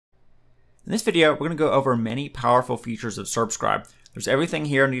In this video, we're going to go over many powerful features of SERPScribe. There's everything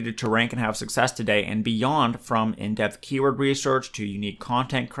here needed to rank and have success today and beyond, from in-depth keyword research to unique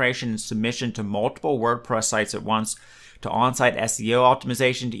content creation and submission to multiple WordPress sites at once, to on-site SEO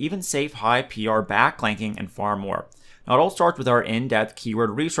optimization, to even safe high PR backlinking and far more. Now, it all starts with our in-depth keyword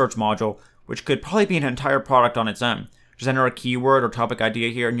research module, which could probably be an entire product on its own. Just enter a keyword or topic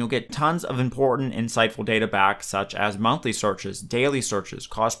idea here and you'll get tons of important, insightful data back, such as monthly searches, daily searches,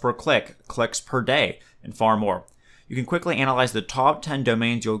 cost per click, clicks per day, and far more. You can quickly analyze the top 10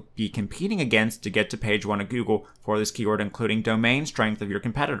 domains you'll be competing against to get to page 1 of Google for this keyword, including domain strength of your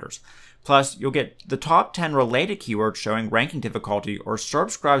competitors. Plus, you'll get the top 10 related keywords showing ranking difficulty, or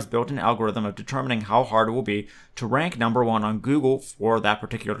SERPScribe's built-in algorithm of determining how hard it will be to rank #1 on Google for that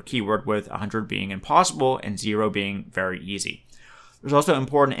particular keyword, with 100 being impossible and 0 being very easy. There's also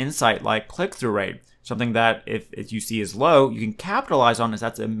important insight like click-through rate, something that if you see is low, you can capitalize on, as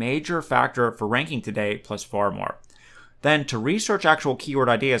that's a major factor for ranking today, plus far more. Then, to research actual keyword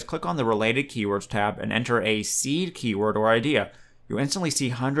ideas, click on the Related Keywords tab and enter a seed keyword or idea. You'll instantly see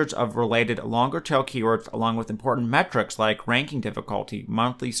hundreds of related longer tail keywords along with important metrics like ranking difficulty,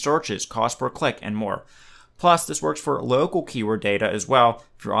 monthly searches, cost per click, and more. Plus, this works for local keyword data as well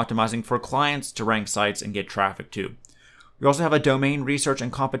if you're optimizing for clients to rank sites and get traffic too. We also have a domain research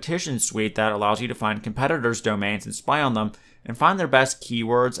and competition suite that allows you to find competitors' domains and spy on them and find their best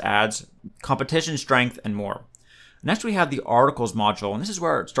keywords, ads, competition strength, and more. Next, we have the articles module, and this is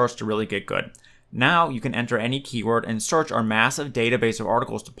where it starts to really get good. Now you can enter any keyword and search our massive database of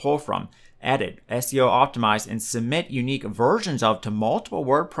articles to pull from, edit, SEO optimize, and submit unique versions of to multiple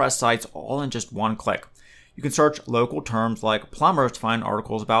WordPress sites, all in just one click. You can search local terms like plumbers to find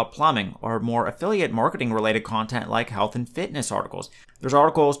articles about plumbing, or more affiliate marketing related content like health and fitness articles. There's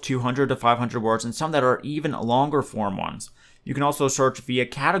articles 200 to 500 words and some that are even longer form ones. You can also search via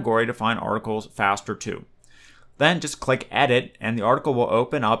category to find articles faster too. Then just click edit and the article will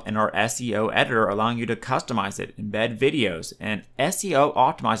open up in our SEO editor, allowing you to customize it, embed videos, and SEO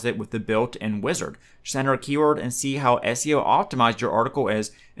optimize it with the built-in wizard. Just enter a keyword and see how SEO optimized your article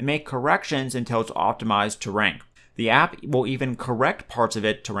is and make corrections until it's optimized to rank. The app will even correct parts of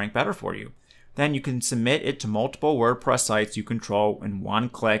it to rank better for you. Then you can submit it to multiple WordPress sites you control in one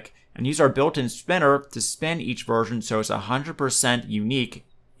click and use our built-in spinner to spin each version so it's 100% unique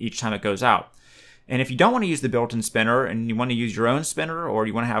each time it goes out. And if you don't want to use the built-in spinner and you want to use your own spinner, or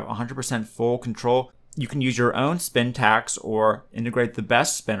you want to have 100% full control, you can use your own spin tags or integrate the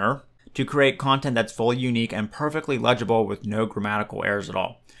best spinner to create content that's fully unique and perfectly legible with no grammatical errors at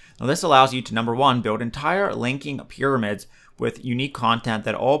all. Now, this allows you to, #1, build entire linking pyramids with unique content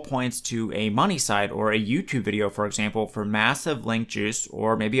that all points to a money site or a YouTube video, for example, for massive link juice,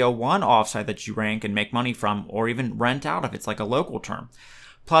 or maybe a one-off site that you rank and make money from, or even rent out if it's like a local term.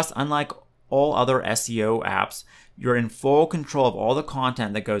 Plus, unlike all other SEO apps, you're in full control of all the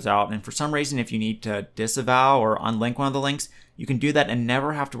content that goes out, and for some reason, if you need to disavow or unlink one of the links, you can do that and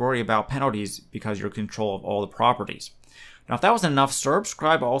never have to worry about penalties because you're in control of all the properties. Now, if that wasn't enough,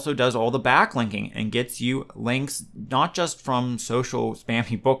 SERPScribe also does all the backlinking and gets you links not just from social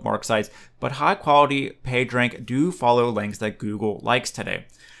spammy bookmark sites, but high quality PageRank do follow links that Google likes today.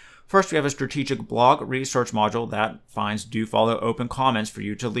 First, we have a strategic blog research module that finds do follow open comments for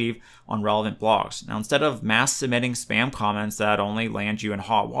you to leave on relevant blogs. Now, instead of mass submitting spam comments that only land you in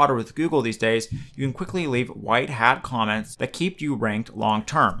hot water with Google these days, you can quickly leave white hat comments that keep you ranked long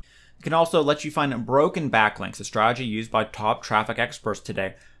term. It can also let you find broken backlinks, a strategy used by top traffic experts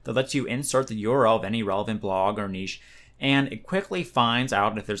today that lets you insert the URL of any relevant blog or niche, and it quickly finds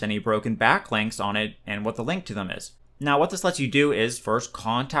out if there's any broken backlinks on it and what the link to them is. Now, what this lets you do is first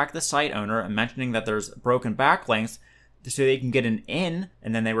contact the site owner and mentioning that there's broken backlinks so they can get an in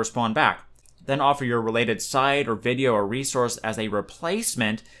and then they respond back. Then offer your related site or video or resource as a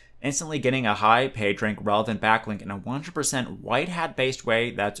replacement, instantly getting a high PageRank relevant backlink in a 100% white hat based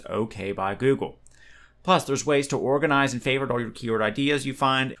way that's okay by Google. Plus, there's ways to organize and favorite all your keyword ideas you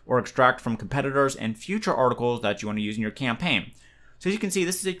find or extract from competitors and future articles that you want to use in your campaign. So as you can see,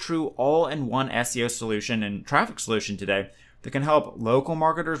 this is a true all-in-one SEO solution and traffic solution today that can help local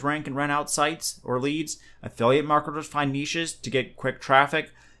marketers rank and rent out sites or leads, affiliate marketers find niches to get quick traffic,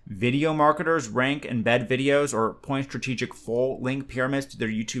 video marketers rank and embed videos or point strategic full link pyramids to their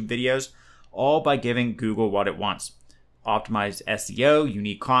YouTube videos, all by giving Google what it wants. Optimized SEO,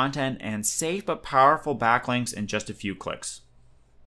 unique content, and safe but powerful backlinks in just a few clicks.